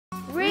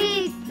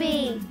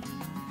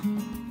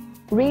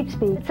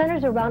ReadSpeak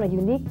centers around a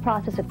unique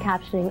process of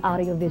captioning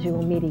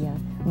audiovisual media.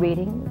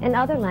 Reading and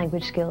other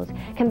language skills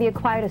can be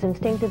acquired as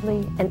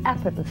instinctively and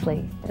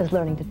effortlessly as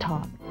learning to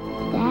talk.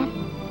 Dad?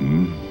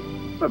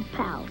 We're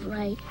pals,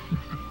 right?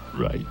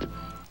 Right.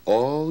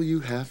 All you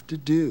have to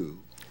do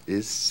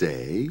is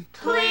say,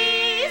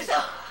 Please!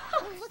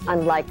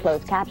 Unlike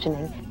closed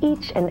captioning,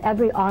 each and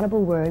every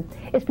audible word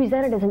is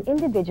presented as an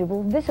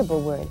individual,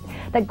 visible word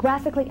that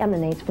graphically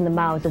emanates from the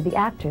mouths of the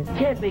actors.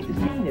 Can't make the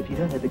scene if you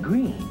don't have the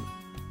green.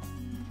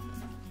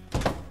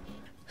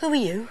 Who are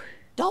you?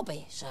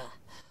 Dobby, sir.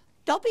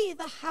 Dobby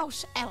the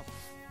house elf.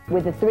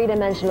 With the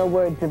three-dimensional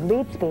words of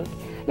ReadSpeak,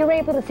 you're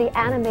able to see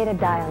animated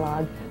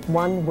dialogue,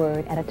 one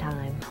word at a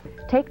time.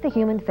 Take the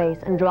human face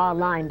and draw a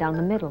line down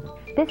the middle.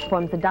 This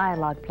forms the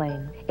dialogue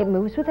plane. It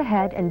moves with the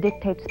head and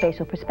dictates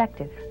spatial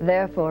perspective.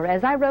 Therefore,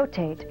 as I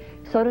rotate,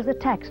 so does the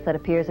text that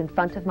appears in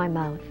front of my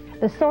mouth.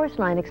 The source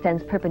line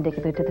extends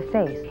perpendicular to the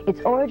face, its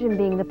origin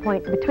being the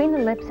point between the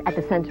lips at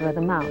the center of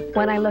the mouth.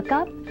 When I look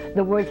up,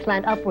 the words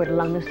slant upward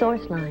along the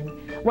source line.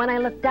 When I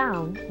look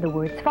down, the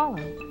words follow.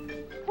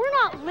 We're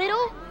not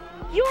little.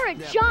 You're a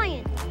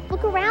giant.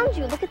 Look around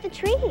you. Look at the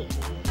trees.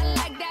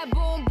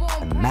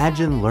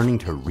 Imagine learning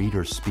to read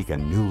or speak a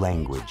new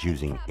language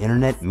using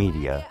internet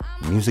media,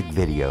 music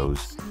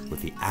videos.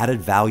 With the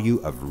added value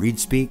of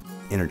ReadSpeak,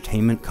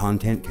 entertainment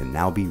content can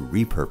now be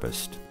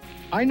repurposed.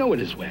 I know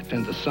it is wet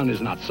and the sun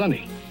is not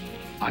sunny.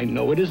 I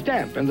know it is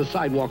damp and the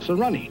sidewalks are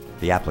runny.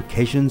 The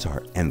applications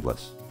are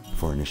endless.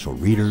 For initial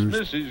readers,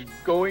 This is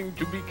going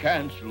to be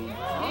cancelled.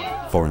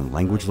 foreign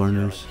language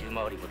learners,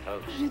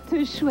 Je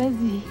te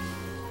choisis,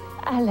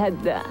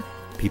 Aladdin.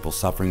 people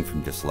suffering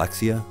from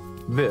dyslexia,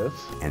 This,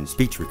 and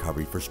speech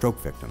recovery for stroke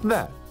victims.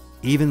 that.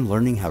 Even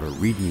learning how to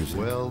read music.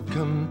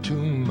 welcome to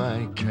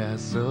my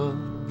castle,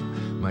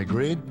 my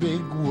great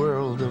big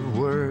world of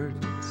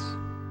words,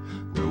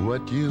 where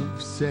what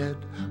you've said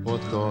or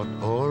thought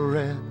or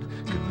read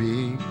could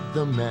be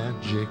the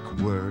magic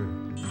word.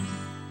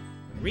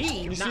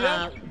 Read?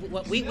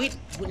 We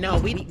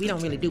don't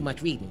really do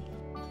much reading.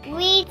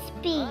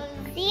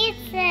 ReadSpeak. See it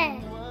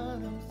said.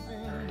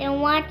 Then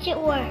watch it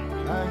work.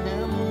 I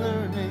am